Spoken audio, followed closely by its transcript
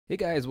Hey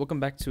guys, welcome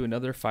back to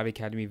another 5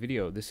 Academy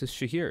video. This is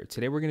Shahir.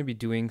 Today we're going to be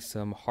doing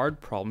some hard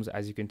problems,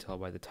 as you can tell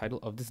by the title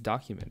of this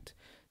document.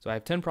 So I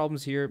have 10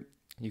 problems here.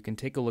 You can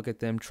take a look at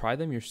them, try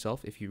them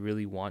yourself if you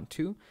really want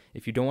to.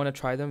 If you don't want to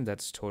try them,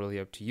 that's totally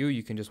up to you.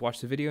 You can just watch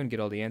the video and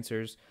get all the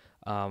answers.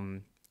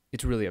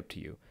 It's really up to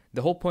you.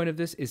 The whole point of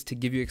this is to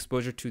give you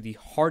exposure to the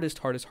hardest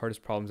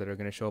problems that are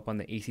going to show up on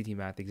the ACT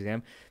math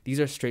exam. These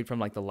are straight from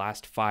like the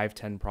last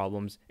 5-10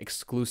 problems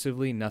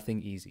exclusively,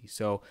 nothing easy.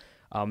 So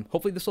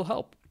hopefully this will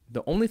help.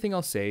 The only thing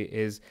I'll say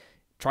is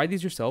try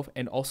these yourself,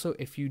 and also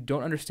if you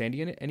don't understand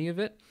any of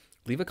it,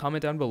 leave a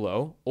comment down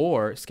below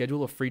or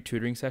schedule a free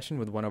tutoring session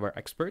with one of our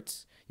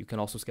experts. You can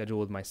also schedule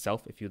with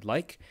myself if you'd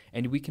like,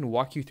 and we can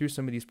walk you through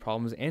some of these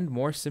problems and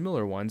more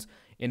similar ones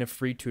in a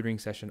free tutoring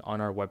session on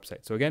our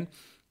website. So again,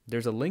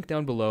 there's a link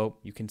down below.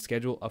 You can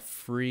schedule a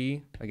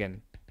free,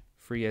 again,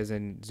 free as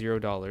in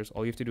 $0.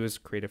 All you have to do is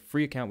create a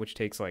free account, which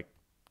takes like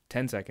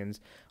 10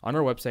 seconds on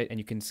our website, and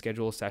you can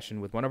schedule a session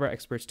with one of our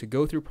experts to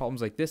go through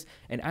problems like this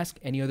and ask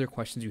any other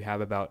questions you have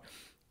about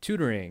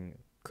tutoring,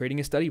 creating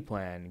a study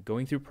plan,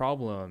 going through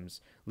problems,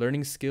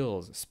 learning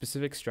skills,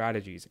 specific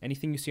strategies.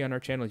 Anything you see on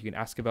our channel you can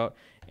ask about,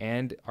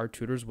 and our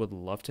tutors would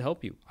love to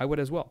help you. I would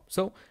as well.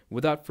 So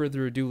without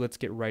further ado, let's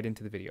get right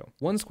into the video.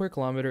 1 square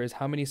kilometer is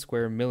how many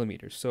square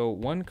millimeters? So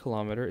 1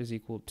 kilometer is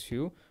equal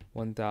to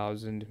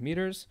 1,000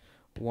 meters.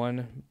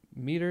 1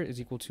 meter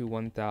is equal to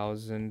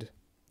 1,000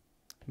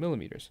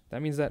 millimeters.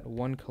 That means that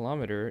 1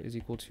 kilometer is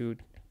equal to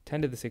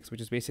 10 to the 6, which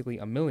is basically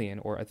a million,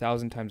 or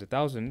 1,000 times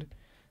 1,000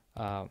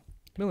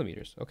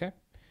 millimeters. Okay.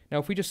 Now,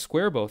 if we just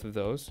square both of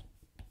those,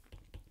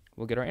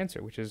 we'll get our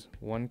answer, which is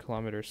 1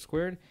 kilometer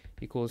squared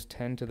equals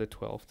 10 to the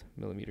 12th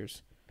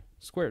millimeters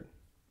squared.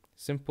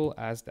 Simple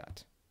as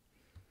that.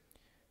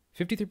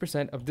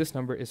 53% of this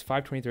number is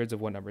 5/23 of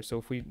what number? So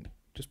if we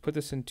just put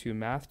this into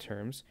math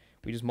terms,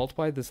 we just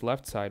multiply this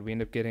left side, we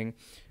end up getting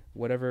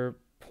whatever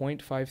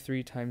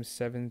 0.53 times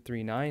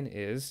 739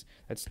 is,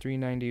 that's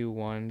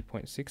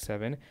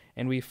 391.67,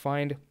 and we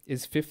find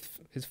is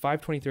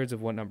 5/23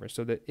 of what number?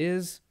 So the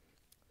is,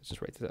 let's just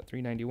write this out,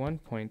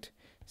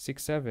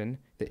 391.67,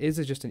 the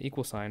is just an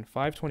equal sign,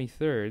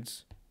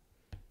 5/23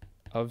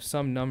 of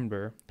some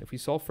number. If we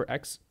solve for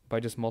x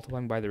by just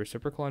multiplying by the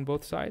reciprocal on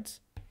both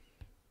sides,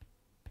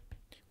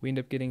 we end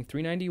up getting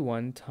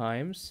 391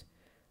 times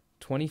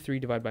 23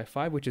 divided by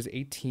 5, which is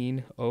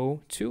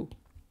 1802.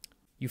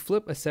 You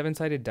flip a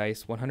 7-sided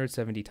dice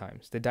 170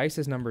 times. The dice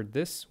is numbered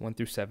this 1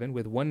 through 7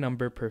 with one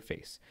number per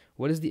face.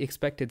 What is the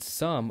expected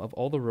sum of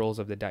all the rolls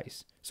of the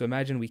dice? So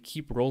imagine we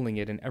keep rolling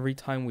it, and every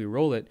time we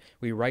roll it,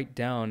 we write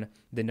down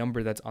the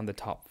number that's on the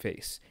top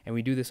face. And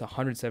we do this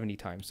 170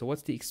 times. So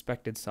what's the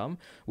expected sum?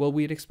 Well,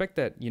 we'd expect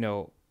that,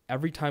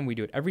 every time we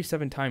do it, every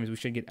 7 times, we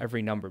should get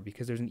every number,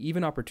 because there's an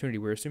even opportunity.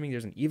 We're assuming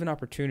there's an even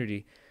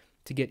opportunity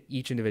to get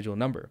each individual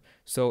number.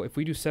 So if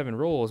we do 7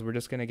 rolls, we're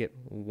just going to get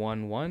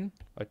 1, 1,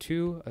 a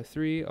 2, a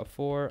 3, a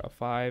 4, a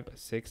 5, a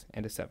 6,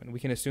 and a 7. We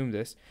can assume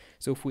this.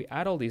 So if we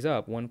add all these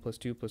up, 1 plus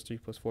 2 plus 3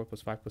 plus 4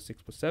 plus 5 plus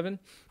 6 plus 7,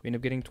 we end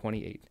up getting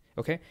 28.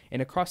 Okay?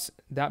 And across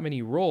that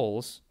many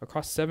rolls,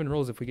 across 7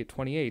 rolls, if we get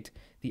 28,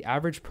 the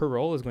average per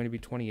roll is going to be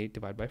 28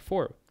 divided by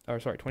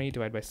 28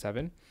 divided by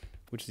 7,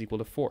 which is equal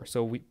to 4.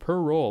 So per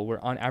roll, we're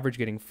on average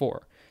getting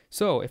 4.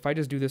 So if I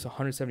just do this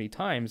 170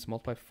 times,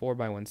 multiply 4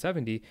 by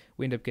 170,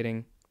 we end up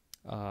getting,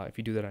 if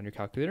you do that on your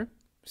calculator,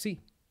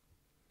 C.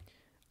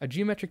 A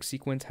geometric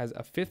sequence has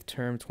a 5th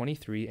term,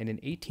 23, and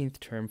an 18th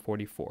term,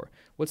 44.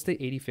 What's the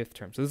 85th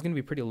term? So this is going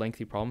to be a pretty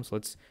lengthy problem, so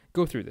let's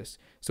go through this.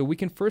 So we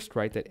can first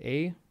write that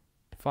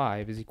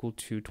A5 is equal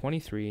to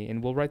 23,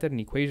 and we'll write that in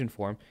equation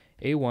form,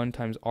 A1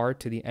 times r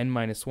to the n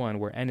minus 1,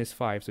 where n is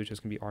 5, so it's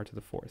just going to be r to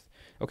the 4th.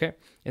 Okay,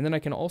 and then I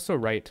can also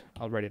write,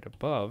 I'll write it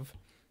above,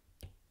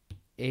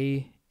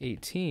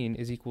 A18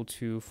 is equal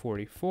to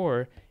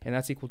 44, and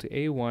that's equal to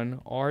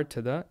A1 r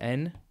to the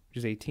n, which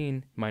is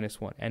 18,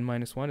 minus 1. N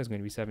minus 1 is going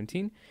to be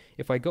 17.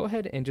 If I go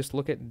ahead and just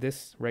look at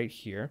this right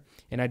here,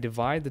 and I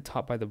divide the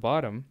top by the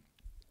bottom,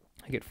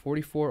 I get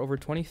 44 over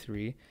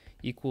 23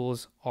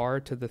 equals r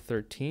to the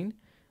 13.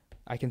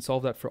 I can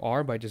solve that for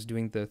r by just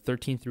doing the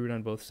 13th root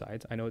on both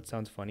sides. I know it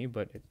sounds funny,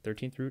 but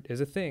 13th root is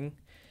a thing,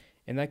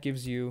 and that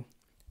gives you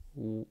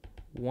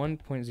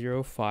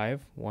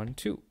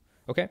 1.0512.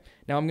 Okay,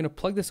 now I'm going to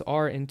plug this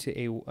r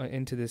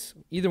into this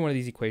either one of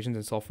these equations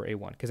and solve for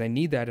a1, because I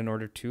need that in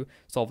order to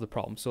solve the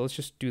problem. So let's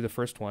just do the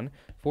first one.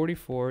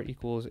 44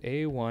 equals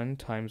a1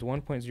 times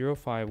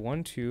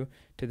 1.0512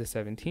 to the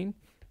 17.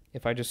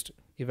 If I just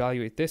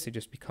evaluate this, it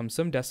just becomes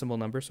some decimal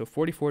number. So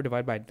 44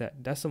 divided by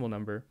that decimal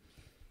number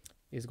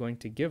is going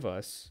to give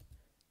us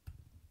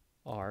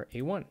our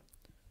a1.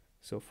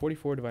 So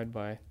 44 divided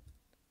by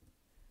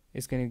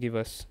is going to give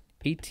us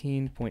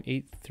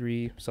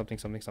 18.83 something,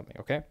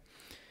 okay?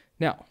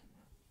 Now,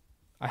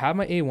 I have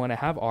my a1, I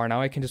have r,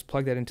 now I can just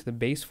plug that into the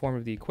base form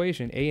of the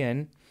equation.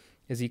 An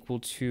is equal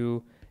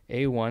to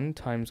a1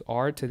 times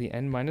r to the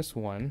n minus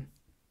 1.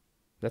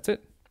 That's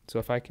it. So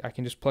if I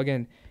can just plug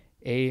in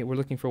we're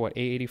looking for what,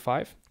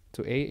 a85?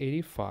 So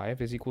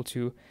A85 is equal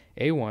to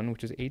A1,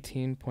 which is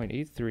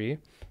 18.83,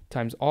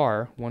 times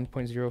R,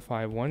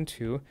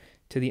 1.0512,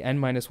 to the n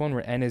minus 1,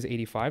 where n is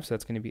 85, so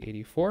that's going to be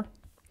 84.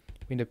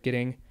 We end up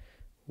getting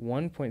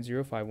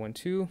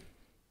 1.0512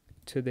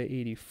 to the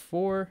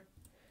 84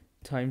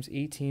 times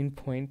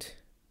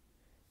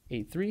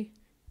 18.83.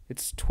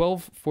 It's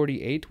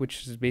 1248,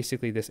 which is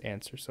basically this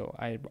answer. So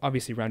I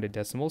obviously rounded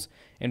decimals,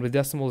 and with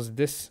decimals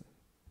this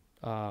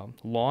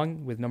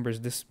long, with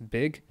numbers this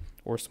big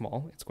or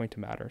small, it's going to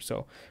matter. So,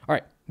 all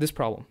right, this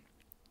problem.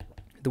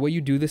 The way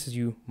you do this is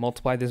you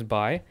multiply this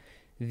by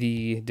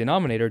the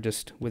denominator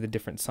just with a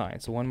different sign.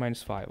 So 1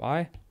 minus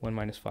 5i, 1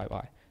 minus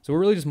 5i. So we're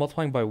really just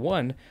multiplying by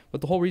 1,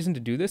 but the whole reason to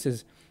do this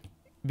is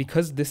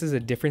because this is a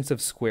difference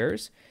of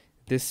squares,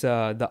 this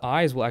the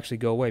i's will actually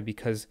go away,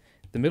 because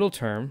the middle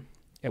term,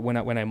 when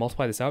I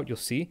multiply this out, you'll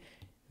see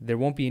there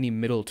won't be any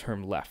middle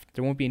term left.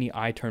 There won't be any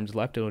I terms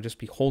left. It'll just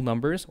be whole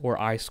numbers or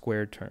I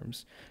squared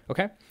terms.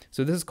 Okay,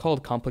 so this is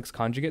called complex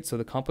conjugate. So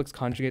the complex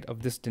conjugate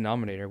of this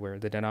denominator, where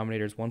the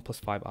denominator is 1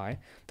 plus 5i,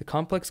 the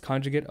complex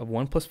conjugate of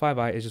 1 plus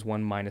 5i is just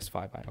 1 minus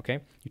 5i.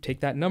 Okay, you take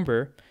that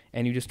number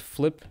and you just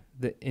flip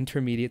the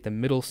intermediate, the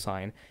middle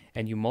sign,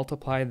 and you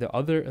multiply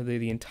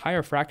the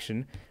entire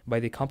fraction by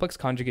the complex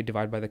conjugate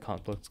divided by the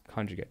complex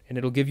conjugate, and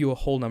it'll give you a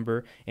whole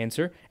number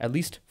answer, at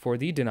least for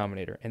the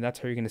denominator, and that's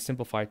how you're going to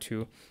simplify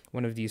to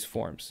one of these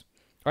forms.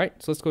 All right,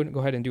 so let's go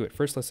ahead and do it.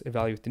 First, let's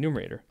evaluate the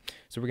numerator.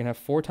 So we're going to have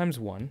 4 times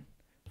 1,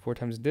 4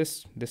 times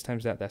this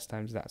times that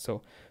times that.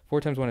 So 4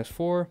 times 1 is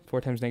 4,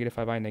 4 times negative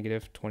 5i,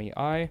 negative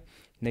 20i,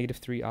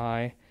 negative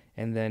 3i,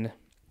 and then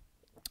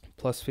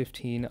plus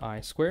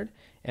 15i squared.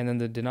 And then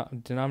the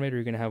denominator,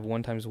 you're going to have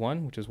 1 times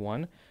 1, which is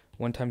 1,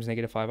 1 times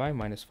negative 5i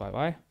minus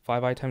 5i,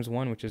 5i times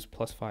 1, which is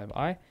plus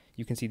 5i.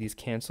 You can see these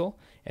cancel.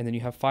 And then you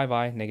have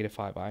 5i, negative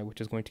 5i,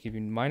 which is going to give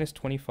you minus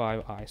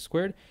 25i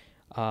squared.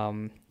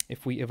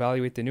 If we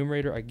evaluate the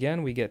numerator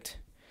again, we get,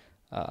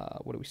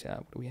 what do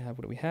we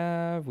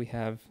have? We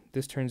have,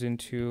 this turns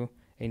into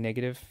a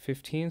negative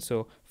 15.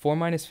 So 4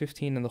 minus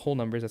 15 and the whole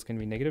numbers, that's going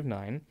to be negative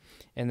 9.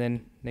 And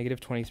then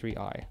negative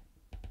 23i.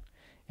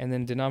 And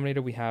then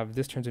denominator, we have,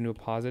 this turns into a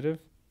positive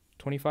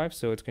 25,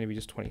 so it's going to be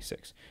just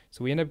 26.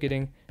 So we end up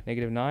getting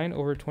negative 9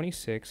 over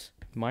 26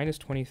 minus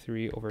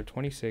 23 over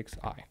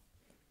 26i. All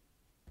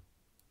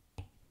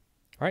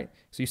right,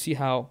 so you see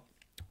how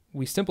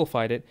we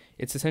simplified it.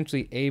 It's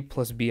essentially a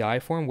plus bi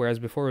form, whereas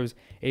before it was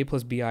a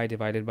plus bi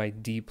divided by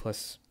d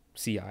plus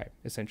ci,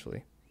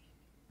 essentially.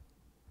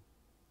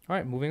 All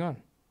right, moving on.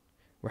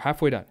 We're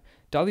halfway done.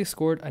 Dahlia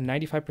scored a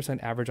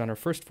 95% average on her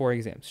first 4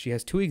 exams. She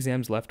has 2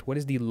 exams left. What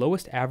is the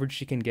lowest average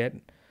she can get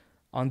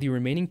on the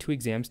remaining 2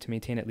 exams to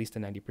maintain at least a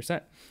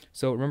 90%?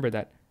 So remember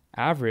that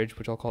average,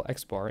 which I'll call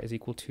x bar, is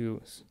equal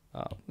to,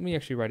 let me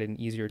actually write it in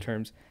easier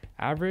terms.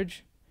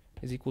 Average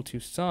is equal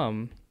to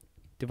sum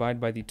divided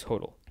by the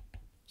total.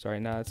 Sorry,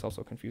 now it's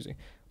also confusing.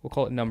 We'll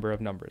call it number of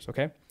numbers,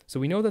 okay?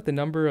 So we know that the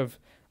number of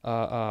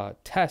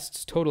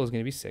tests total is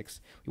going to be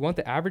 6. We want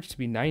the average to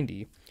be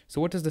 90. So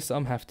what does the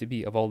sum have to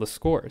be of all the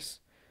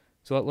scores?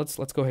 So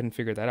let's go ahead and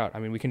figure that out. I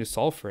mean, we can just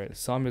solve for it.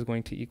 Sum is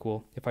going to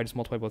equal, if I just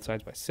multiply both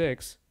sides by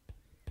 6,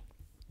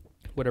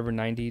 whatever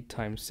 90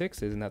 times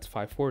 6 is, and that's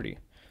 540.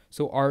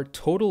 So our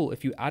total,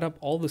 if you add up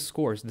all the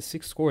scores, the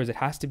 6 scores, it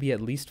has to be at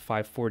least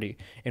 540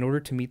 in order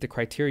to meet the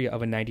criteria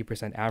of a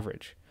 90%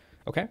 average.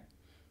 Okay?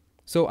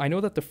 So I know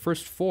that the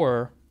first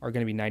 4 are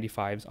going to be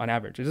 95s on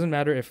average. It doesn't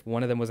matter if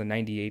one of them was a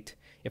 98.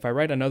 If I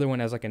write another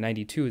one as like a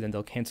 92, then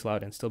they'll cancel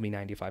out and still be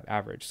 95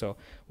 average. So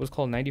we'll just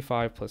call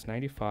 95 plus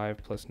 95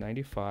 plus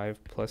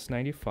 95 plus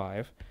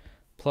 95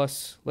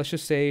 plus, let's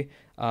just say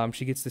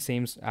she gets the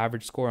same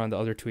average score on the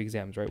other 2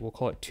 exams, right? We'll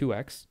call it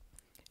 2x.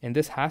 And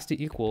this has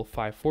to equal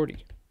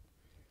 540,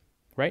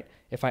 right?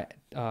 If I,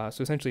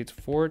 so essentially it's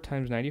 4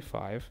 times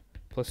 95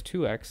 plus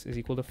 2x is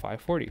equal to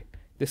 540.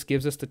 This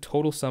gives us the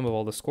total sum of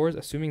all the scores,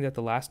 assuming that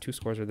the last 2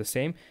 scores are the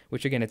same,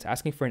 which again, it's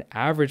asking for an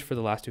average for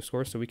the last 2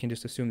 scores, so we can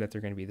just assume that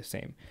they're going to be the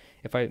same.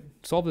 If I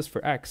solve this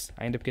for x,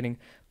 I end up getting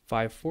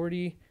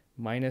 540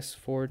 minus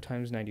 4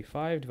 times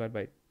 95 divided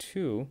by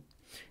 2.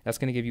 That's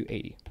going to give you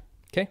 80.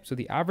 Okay, so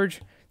the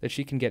average that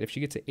she can get, if she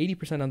gets an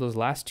 80% on those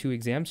last 2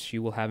 exams, she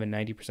will have a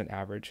 90%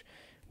 average,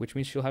 which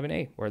means she'll have an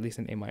A, or at least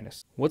an A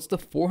minus. What's the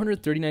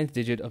 439th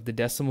digit of the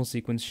decimal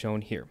sequence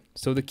shown here?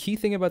 So the key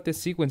thing about this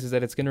sequence is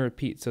that it's going to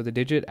repeat. So the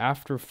digit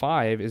after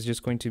 5 is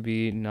just going to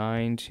be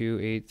 9, 2,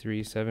 8,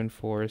 3, 7,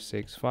 4,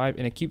 6, 5,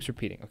 and it keeps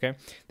repeating, okay?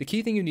 The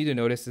key thing you need to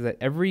notice is that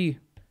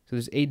so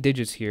there's 8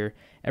 digits here,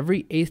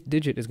 every 8th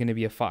digit is going to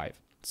be a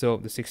 5. So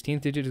the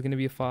 16th digit is going to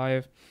be a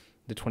 5,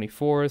 the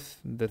 24th,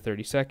 the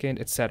 32nd,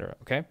 etc.,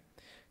 okay?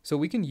 So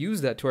we can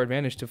use that to our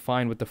advantage to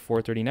find what the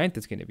 439th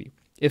is going to be.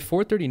 If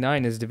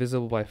 439 is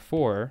divisible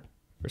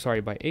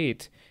by by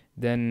 8,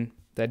 then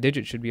that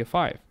digit should be a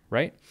 5,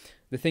 right?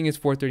 The thing is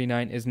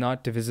 439 is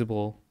not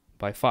divisible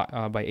by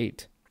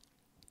 8.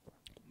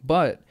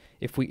 But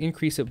if we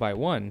increase it by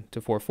 1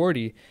 to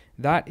 440,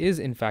 that is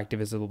in fact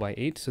divisible by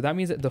 8. So that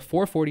means that the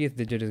 440th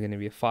digit is going to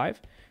be a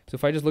 5. So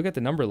if I just look at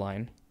the number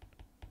line,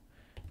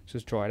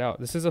 just draw it out.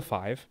 This is a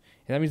 5,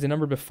 and that means the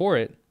number before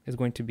it is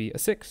going to be a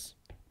 6.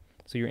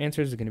 So your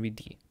answer is going to be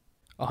D.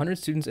 100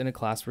 students in a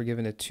class were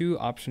given a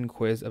 2-option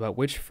quiz about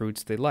which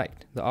fruits they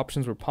liked. The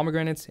options were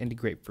pomegranates and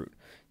grapefruit.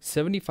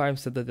 75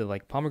 said that they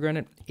liked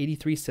pomegranate,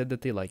 83 said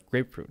that they liked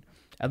grapefruit.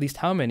 At least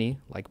how many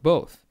like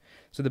both?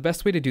 So the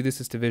best way to do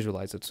this is to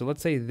visualize it. So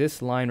let's say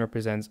this line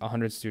represents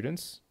 100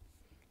 students.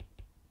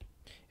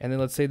 And then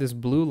let's say this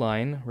blue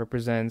line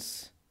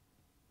represents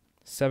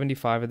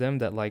 75 of them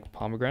that like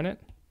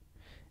pomegranate.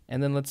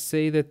 And then let's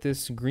say that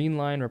this green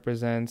line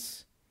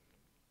represents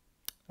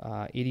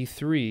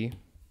 83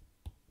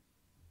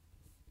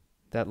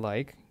 that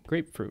like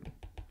grapefruit.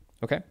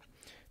 Okay,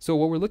 so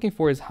what we're looking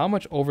for is how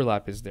much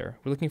overlap is there.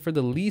 We're looking for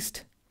the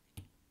least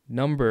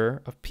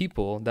number of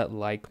people that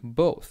like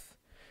both.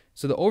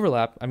 So the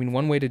overlap, I mean,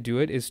 one way to do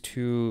it is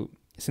to,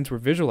 since we're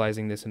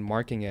visualizing this and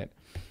marking it,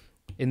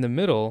 in the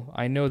middle,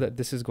 I know that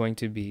this is going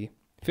to be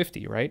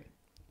 50, right?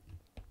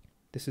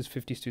 This is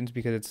 50 students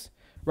because it's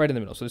right in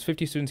the middle. So there's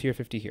 50 students here,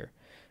 50 here.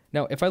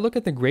 Now, if I look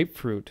at the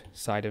grapefruit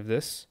side of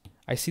this,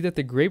 I see that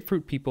the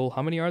grapefruit people,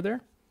 how many are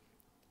there?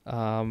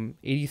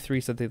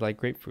 83 said they like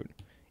grapefruit.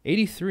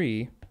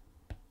 83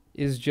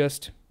 is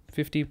just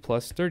 50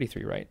 plus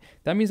 33, right?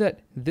 That means that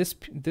this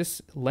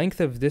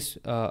length of this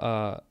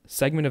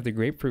segment of the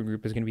grapefruit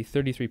group is going to be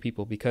 33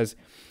 people, because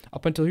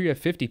up until here you have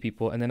 50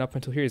 people, and then up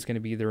until here is going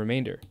to be the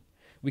remainder.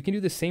 We can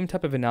do the same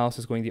type of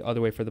analysis going the other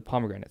way for the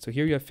pomegranate. So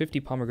here you have 50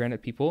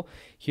 pomegranate people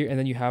here, and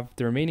then you have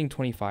the remaining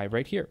 25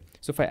 right here.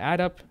 So if I add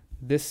up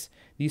these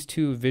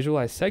two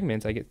visualized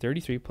segments, I get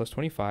 33 plus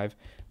 25,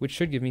 which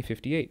should give me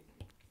 58.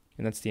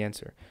 And that's the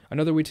answer.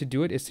 Another way to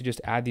do it is to just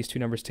add these two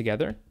numbers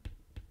together.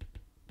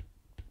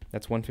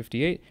 That's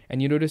 158.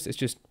 And you notice it's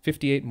just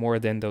 58 more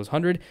than those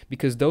 100,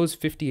 because those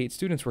 58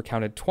 students were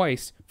counted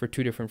twice for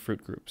two different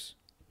fruit groups.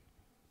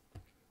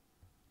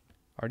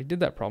 Already did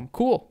that problem.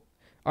 Cool.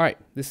 All right,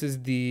 this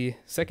is the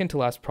second to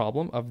last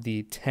problem of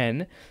the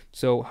 10.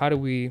 So how do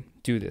we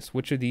do this?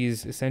 Which of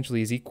these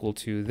essentially is equal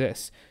to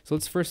this? So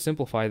let's first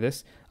simplify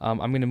this. I'm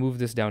going to move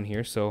this down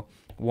here. So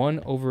 1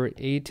 over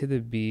a to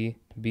the b,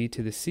 b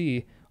to the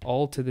c,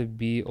 all to the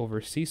b over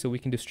c. So we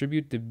can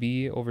distribute the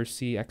b over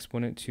c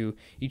exponent to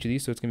each of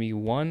these. So it's going to be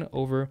 1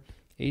 over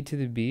a to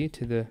the b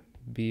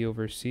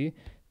over c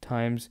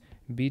times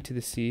b to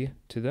the c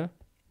to the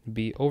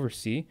b over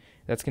c.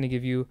 That's going to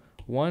give you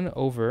 1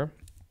 over,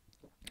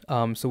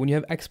 so when you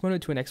have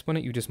exponent to an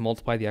exponent, you just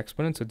multiply the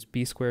exponent. So it's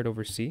b squared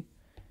over c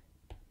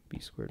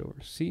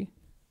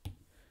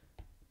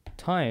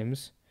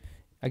times,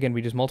 again,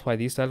 we just multiply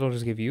these. So that'll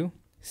just give you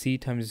c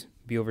times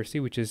b over c,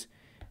 which is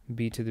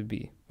b to the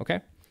b, okay?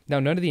 Now,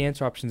 none of the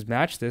answer options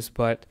match this,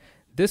 but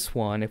this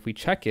one, if we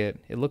check it,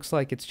 it looks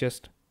like it's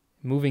just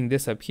moving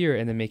this up here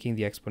and then making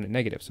the exponent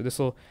negative.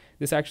 So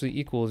this actually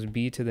equals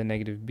b to the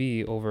negative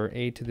b over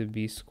a to the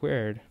b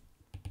squared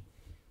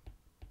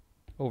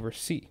over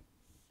c.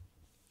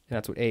 And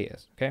that's what a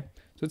is, okay?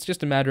 So it's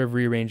just a matter of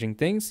rearranging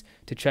things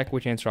to check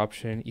which answer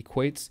option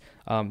equates.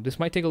 This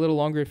might take a little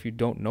longer if you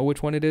don't know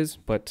which one it is,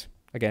 but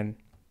again,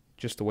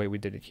 just the way we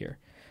did it here.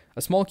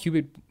 A small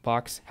cubic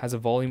box has a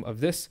volume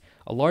of this.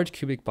 A large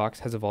cubic box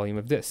has a volume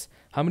of this.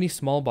 How many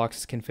small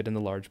boxes can fit in the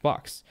large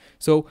box?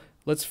 So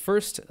let's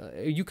first,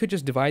 you could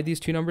just divide these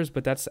two numbers,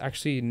 but that's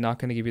actually not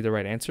going to give you the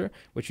right answer.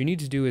 What you need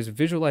to do is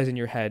visualize in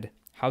your head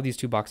how these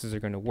two boxes are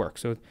going to work.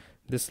 So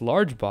this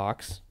large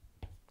box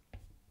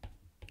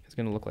is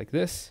going to look like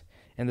this,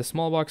 and the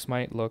small box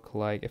might look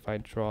like, if I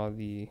draw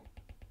that,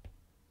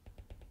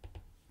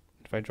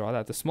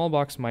 the small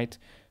box might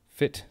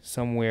fit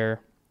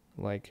somewhere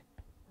like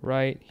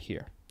right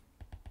here.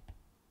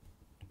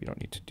 We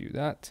don't need to do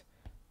that.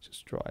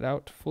 Just draw it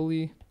out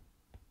fully.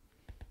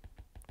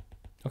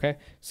 Okay,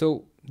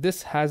 so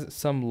this has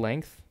some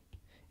length,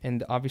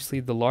 and obviously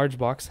the large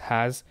box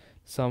has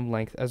some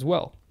length as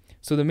well.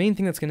 So the main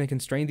thing that's going to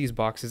constrain these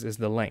boxes is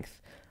the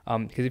length.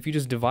 Because if you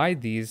just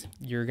divide these,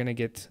 you're going to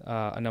get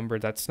a number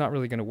that's not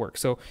really going to work.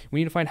 So we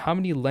need to find how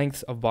many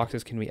lengths of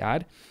boxes can we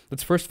add.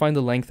 Let's first find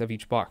the length of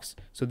each box.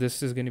 So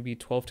this is going to be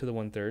 12 to the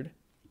 1/3.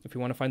 If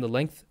we want to find the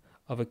length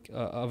of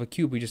a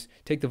cube, we just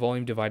take the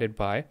volume divided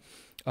by,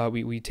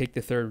 we take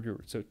the third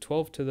root. So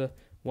 12 to the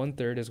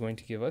 1/3 is going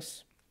to give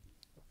us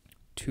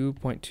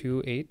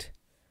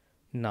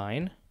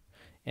 2.289.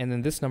 And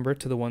then this number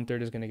to the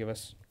 1/3 is going to give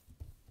us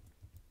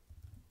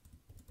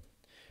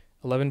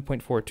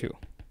 11.42.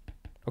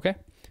 Okay,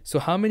 so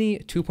how many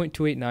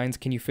 2.289s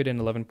can you fit in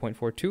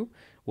 11.42?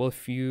 Well,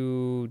 if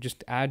you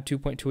just add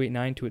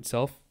 2.289 to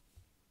itself,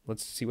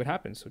 let's see what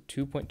happens. So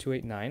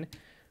 2.289,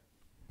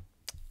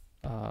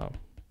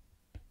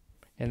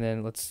 and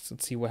then let's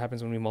see what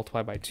happens when we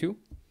multiply by 2.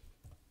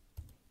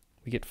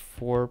 We get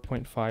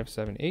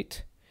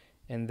 4.578,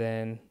 and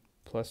then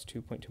plus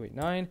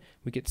 2.289,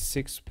 we get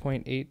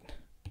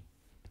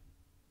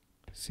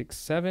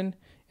 6.867,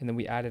 and then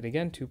we add it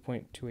again,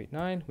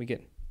 2.289, we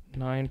get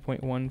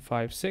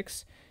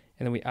 9.156,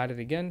 and then we add it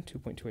again,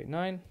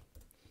 2.289,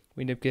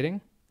 we end up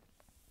getting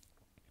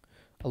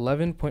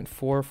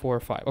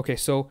 11.445. Okay,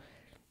 so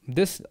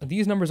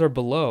these numbers are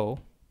below,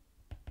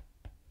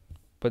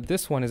 but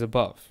this one is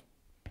above,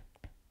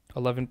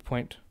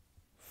 11.445.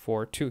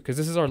 11.42, because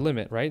this is our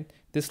limit, right?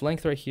 This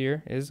length right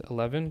here is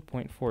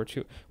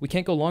 11.42. We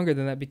can't go longer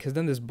than that because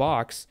then this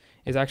box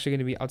is actually going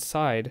to be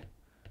outside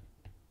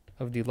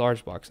of the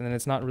large box, and then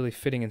it's not really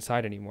fitting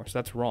inside anymore, so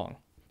that's wrong.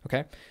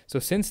 Okay, so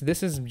since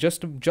this is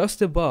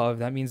just above,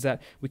 that means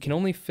that we can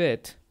only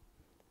fit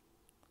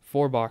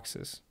 4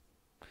 boxes.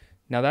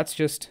 Now that's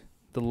just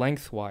the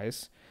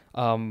lengthwise.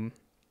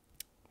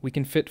 We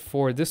can fit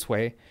 4 this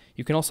way.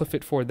 You can also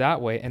fit 4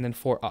 that way, and then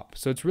 4 up.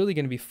 So it's really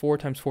going to be 4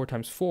 times 4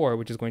 times 4,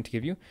 which is going to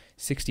give you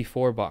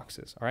 64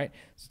 boxes. All right.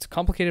 So it's a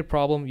complicated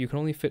problem. You can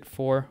only fit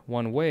 4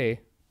 one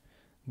way,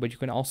 but you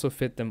can also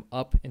fit them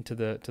up into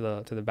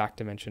the back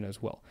dimension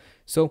as well.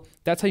 So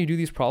that's how you do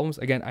these problems.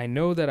 Again, I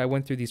know that I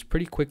went through these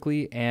pretty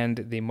quickly and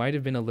they might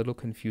have been a little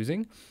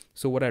confusing.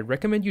 So what I'd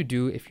recommend you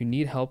do if you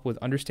need help with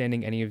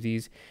understanding any of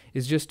these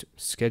is just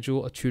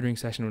schedule a tutoring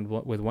session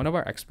with one of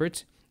our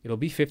experts. It'll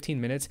be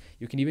 15 minutes.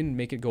 You can even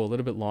make it go a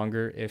little bit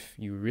longer if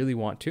you really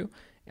want to,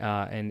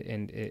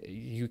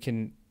 you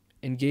can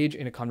engage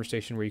in a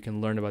conversation where you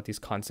can learn about these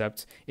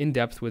concepts in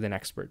depth with an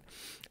expert.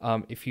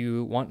 If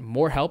you want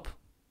more help,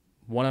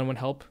 one-on-one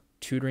help,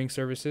 tutoring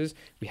services,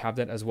 we have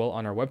that as well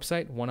on our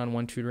website,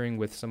 one-on-one tutoring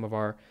with some of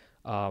our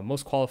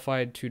most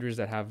qualified tutors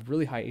that have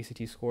really high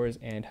ACT scores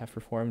and have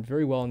performed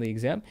very well in the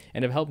exam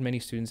and have helped many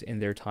students in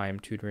their time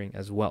tutoring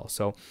as well.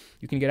 So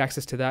you can get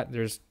access to that.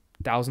 There's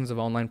thousands of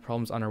online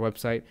problems on our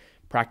website,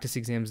 practice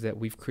exams that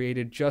we've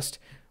created just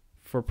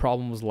for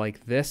problems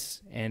like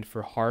this and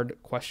for hard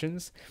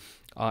questions,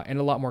 and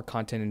a lot more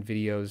content and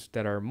videos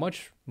that are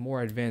much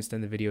more advanced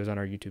than the videos on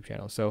our YouTube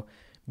channel. So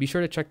be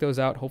sure to check those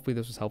out. Hopefully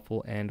this was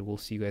helpful, and we'll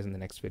see you guys in the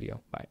next video.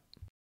 Bye.